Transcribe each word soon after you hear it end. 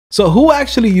So who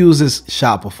actually uses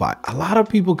Shopify? A lot of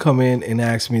people come in and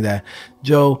ask me that,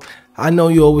 Joe, I know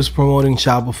you're always promoting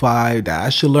Shopify, that I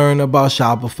should learn about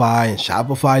Shopify and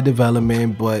Shopify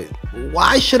development, but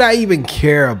why should I even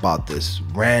care about this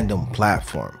random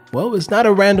platform? Well, it's not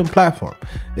a random platform.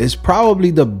 It's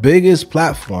probably the biggest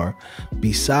platform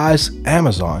besides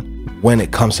Amazon when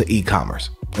it comes to e-commerce.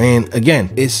 And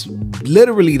again, it's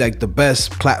literally like the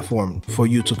best platform for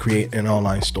you to create an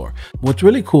online store. What's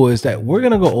really cool is that we're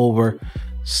going to go over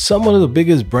some of the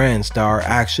biggest brands that are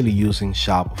actually using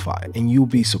Shopify, and you'll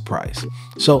be surprised.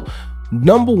 So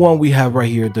number one, we have right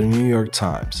here, the New York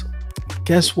Times.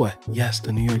 Guess what? Yes,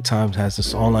 the New York Times has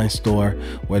this online store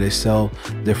where they sell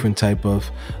different type of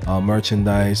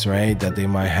merchandise, right? That they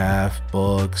might have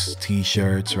books,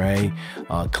 t-shirts, right?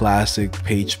 Classic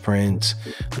page prints,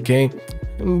 okay?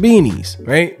 Beanies,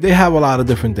 right? They have a lot of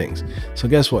different things. So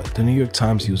guess what? The New York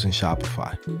Times using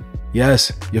Shopify.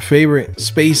 Yes, your favorite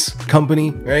space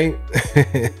company, right?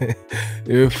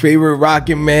 Your favorite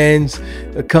rocket man's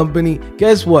company.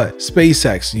 Guess what?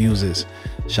 SpaceX uses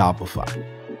Shopify.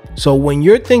 So when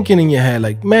you're thinking in your head,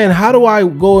 like, man, how do I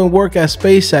go and work at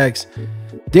SpaceX?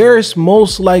 There's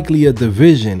most likely a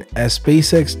division at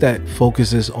SpaceX that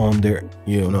focuses on their,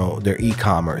 their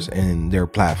e-commerce and their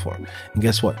platform. And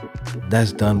guess what?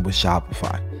 That's done with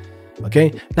Shopify.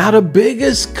 Okay. Now the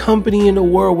biggest company in the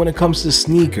world when it comes to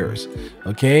sneakers.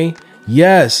 Okay.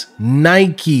 Yes,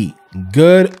 Nike,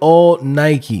 good old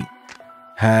Nike,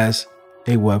 has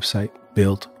a website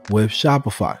built with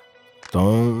Shopify.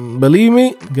 Don't believe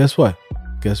me? Guess what?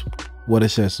 Guess what it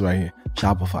says right here?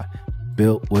 Shopify.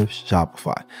 Built with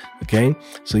Shopify. Okay.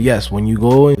 So yes, when you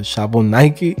go and shop on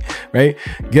Nike, right?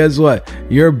 Guess what?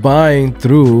 You're buying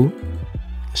through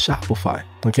Shopify.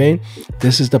 Okay.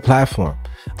 This is the platform.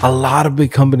 A lot of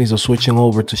big companies are switching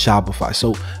over to Shopify.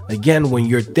 So again, when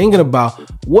you're thinking about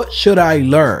what should I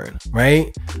learn,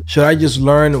 right? Should I just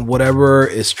learn whatever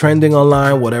is trending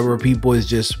online, whatever people is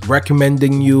just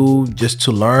recommending you just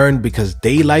to learn because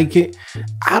they like it?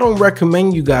 I don't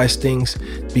recommend you guys things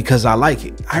because I like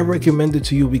it. I recommend it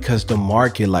to you because the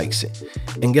market likes it.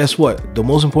 And guess what? The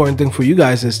most important thing for you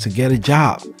guys is to get a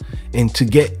job and to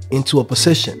get into a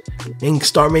position and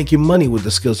start making money with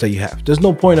the skills that you have. There's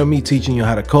no point of me teaching you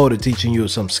how to code or teaching you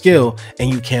some skill and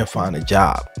you can't find a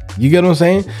job. You get what I'm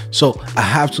saying? So I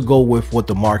have to go with what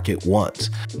the market wants.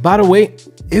 By the way,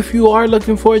 if you are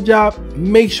looking for a job,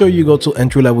 make sure you go to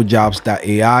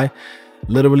EntryLevelJobs.ai.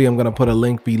 Literally, I'm going to put a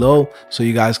link below so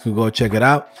you guys can go check it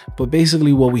out. But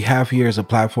basically what we have here is a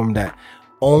platform that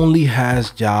only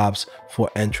has jobs for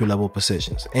entry-level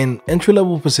positions, and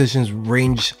entry-level positions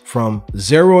range from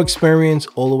 0 experience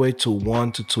all the way to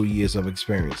 1 to 2 years of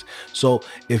experience. So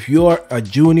if you're a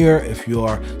junior, if you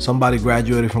are somebody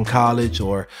graduated from college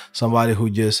or somebody who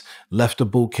just left the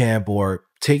boot camp or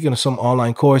taking some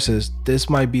online courses, this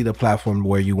might be the platform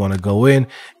where you want to go in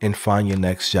and find your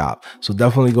next job. So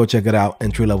definitely go check it out,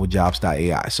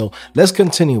 EntryLevelJobs.ai. So let's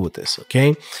continue with this.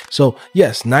 Okay. So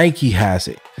yes, Nike has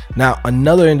it. Now,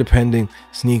 another independent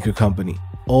sneaker company,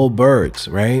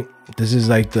 Allbirds, right? This is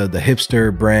like the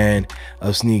hipster brand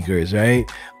of sneakers, right?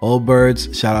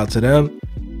 Allbirds, shout out to them.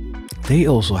 They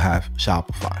also have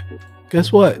Shopify.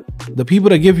 Guess what? The people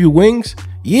that give you wings,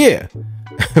 yeah,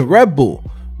 Red Bull.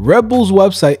 Red Bull's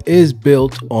website is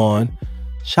built on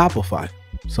Shopify.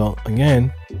 So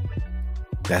again,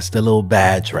 that's the little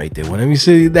badge right there. Whenever you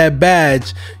see that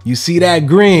badge, you see that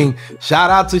green,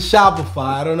 shout out to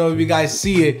Shopify. I don't know if you guys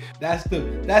see it. That's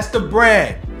the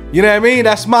brand. You know what I mean?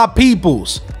 That's my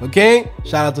peoples. Okay.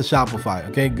 Shout out to Shopify.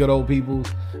 Okay. Good old peoples.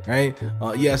 Right.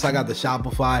 Yes, I got the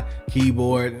Shopify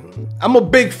keyboard. I'm a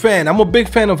big fan. I'm a big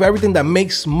fan of everything that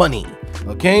makes money.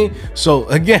 Okay. So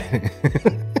again,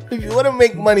 if you want to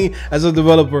make money as a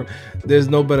developer, there's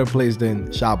no better place than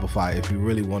Shopify if you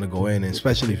really want to go in,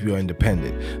 especially if you're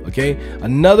independent. Okay.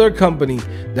 Another company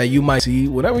that you might see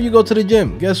whenever you go to the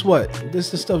gym. Guess what?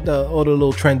 This is stuff that all the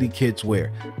little trendy kids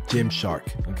wear. Gymshark.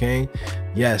 Okay.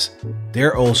 Yes,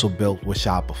 they're also built with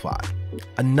Shopify.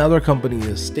 Another company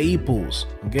is Staples.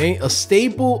 Okay, a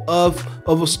staple of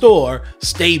a store,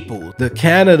 Staples. The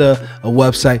Canada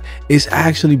website is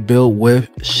actually built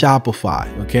with Shopify.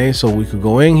 Okay, so we could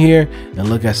go in here and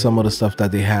look at some of the stuff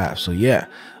that they have. So yeah,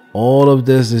 all of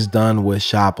this is done with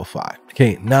Shopify.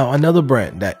 Okay, now another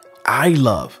brand that I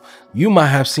love, you might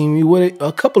have seen me with it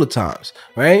a couple of times,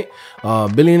 right?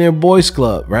 Billionaire Boys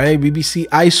Club, right? BBC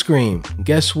Ice Cream.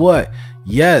 Guess what?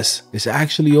 Yes, it's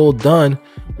actually all done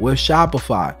with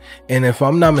Shopify. And if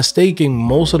I'm not mistaken,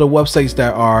 most of the websites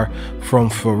that are from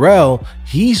Pharrell,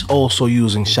 he's also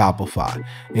using Shopify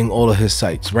in all of his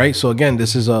sites, right? So again,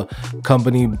 this is a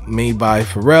company made by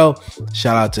Pharrell.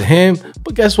 Shout out to him.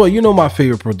 But guess what? You know my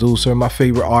favorite producer, my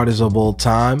favorite artist of all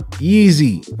time,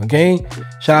 Yeezy. Okay,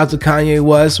 shout out to Kanye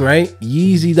West, right?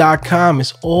 Yeezy.com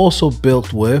is also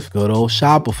built with good old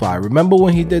Shopify. Remember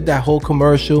when he did that whole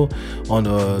commercial on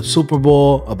the Super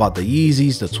Bowl about the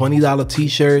Yeezys, the $20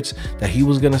 t-shirts that he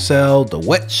was gonna sell, the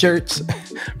wet shirts,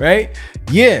 right?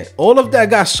 Yeah, all of that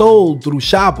got sold through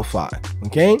Shopify.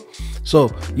 Okay, so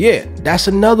yeah, that's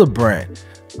another brand.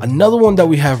 Another one that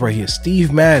we have right here,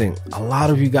 Steve Madden. A lot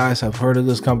of you guys have heard of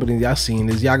this company. Y'all seen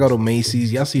this. Y'all go to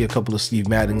Macy's. Y'all see a couple of Steve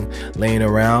Madden laying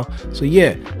around. So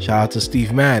yeah, shout out to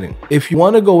Steve Madden. If you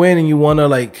want to go in and you want to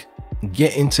like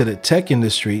get into the tech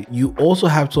industry, you also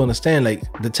have to understand like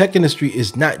the tech industry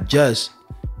is not just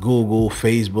Google,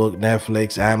 Facebook,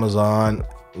 Netflix, Amazon.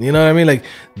 You know what I mean? Like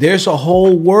there's a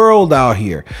whole world out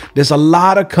here. There's a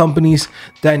lot of companies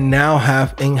that now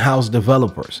have in-house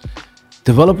developers.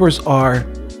 Developers are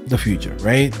the future,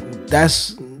 right?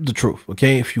 That's the truth.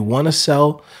 Okay, if you want to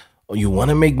sell or you want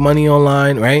to make money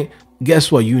online, right,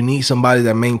 guess what? You need somebody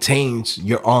that maintains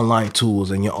your online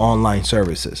tools and your online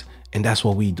services. And that's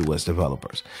what we do as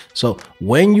developers. So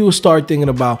when you start thinking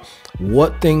about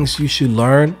what things you should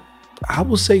learn, I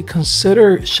would say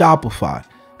consider Shopify.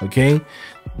 Okay,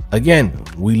 again,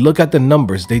 we look at the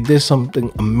numbers. They did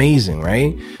something amazing,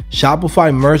 right?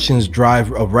 Shopify merchants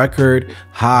drive a record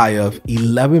high of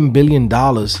 $11 billion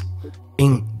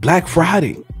in Black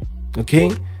Friday.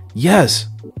 Okay, yes,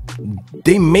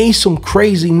 they made some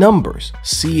crazy numbers.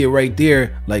 See it right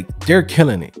there, like they're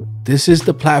killing it. This is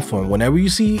the platform. Whenever you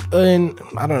see an,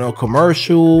 I don't know,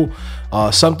 commercial,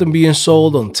 something being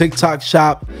sold on TikTok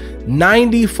Shop,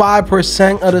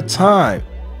 95% of the time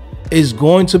is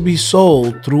going to be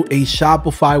sold through a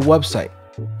Shopify website.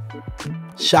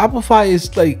 Shopify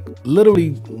is like literally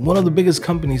one of the biggest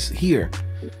companies here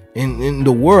in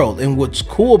the world. And what's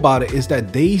cool about it is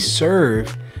that they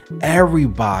serve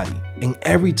everybody in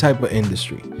every type of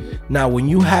industry. Now, when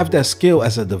you have that skill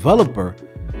as a developer,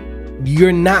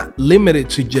 you're not limited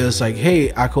to just like,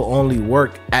 hey, I could only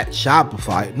work at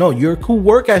Shopify. No, you could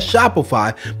work at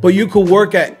Shopify, but you could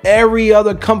work at every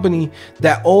other company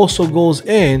that also goes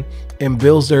in and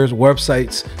builds their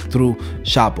websites through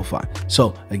Shopify.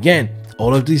 So again,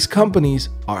 all of these companies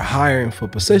are hiring for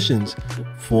positions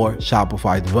for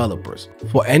Shopify developers.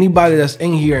 For anybody that's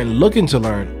in here and looking to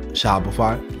learn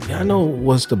Shopify, I know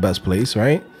what's the best place,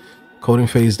 right?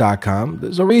 CodingPhase.com.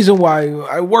 There's a reason why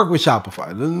I work with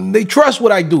Shopify. They trust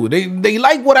what I do. They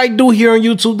like what I do here on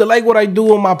YouTube. They like what I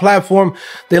do on my platform.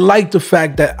 They like the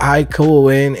fact that I go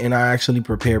in and I actually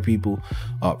prepare people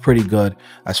pretty good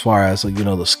as far as, you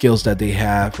know, the skills that they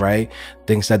have, right?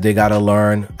 Things that they got to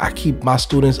learn. I keep my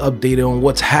students updated on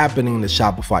what's happening in the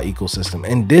Shopify ecosystem.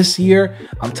 And this year,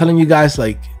 I'm telling you guys,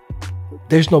 like,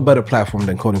 there's no better platform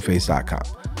than CodingPhase.com.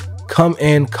 Come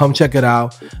in, come check it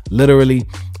out. Literally,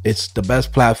 it's the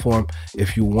best platform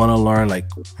if you want to learn like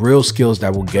real skills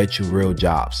that will get you real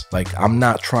jobs. Like, I'm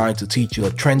not trying to teach you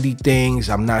trendy things.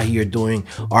 I'm not here doing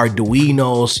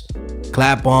Arduinos,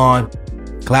 clap on,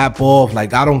 clap off.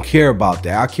 Like, I don't care about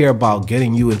that. I care about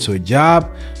getting you into a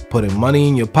job, putting money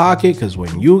in your pocket, because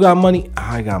when you got money,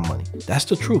 I got money. That's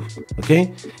the truth.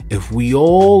 Okay, if we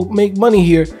all make money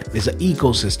here, it's an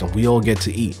ecosystem. We all get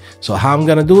to eat. So how I'm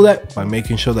gonna do that? By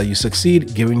making sure that you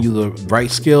succeed, giving you the right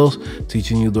skills,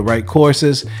 teaching you the right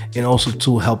courses, and also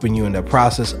to helping you in the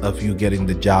process of you getting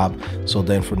the job. So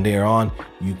then from there on,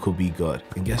 you could be good.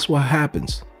 And guess what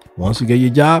happens? Once you get your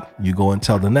job, you go and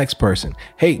tell the next person,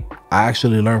 hey, I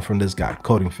actually learned from this guy,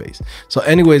 CodingPhase. So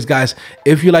anyways, guys,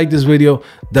 if you like this video,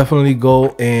 definitely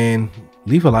go and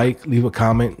leave a like, leave a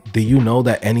comment. Do you know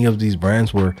that any of these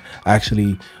brands were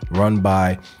actually run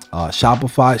by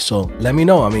Shopify? So let me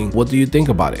know. I mean, what do you think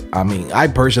about it? I mean, I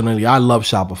love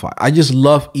Shopify. I just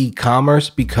love e-commerce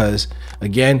because,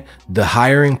 again, the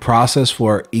hiring process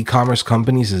for e-commerce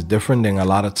companies is different than a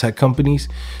lot of tech companies.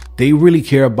 They really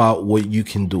care about what you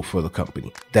can do for the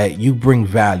company, that you bring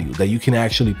value, that you can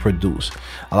actually produce.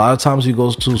 A lot of times you go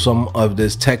to some of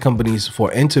these tech companies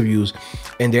for interviews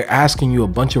and they're asking you a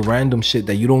bunch of random shit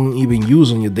that you don't even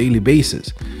use on your daily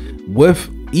basis. With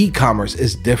e-commerce,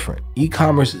 it's different.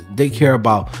 E-commerce, they care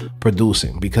about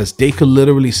producing because they could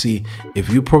literally see if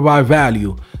you provide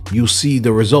value, you see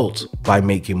the results by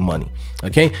making money.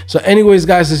 Okay, so anyways,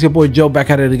 guys, it's your boy Joe back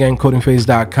at it again,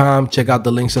 CodingPhase.com. Check out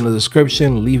the links in the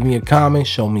description. Leave me a comment,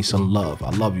 show me some love.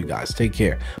 I love you guys. Take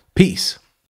care. Peace.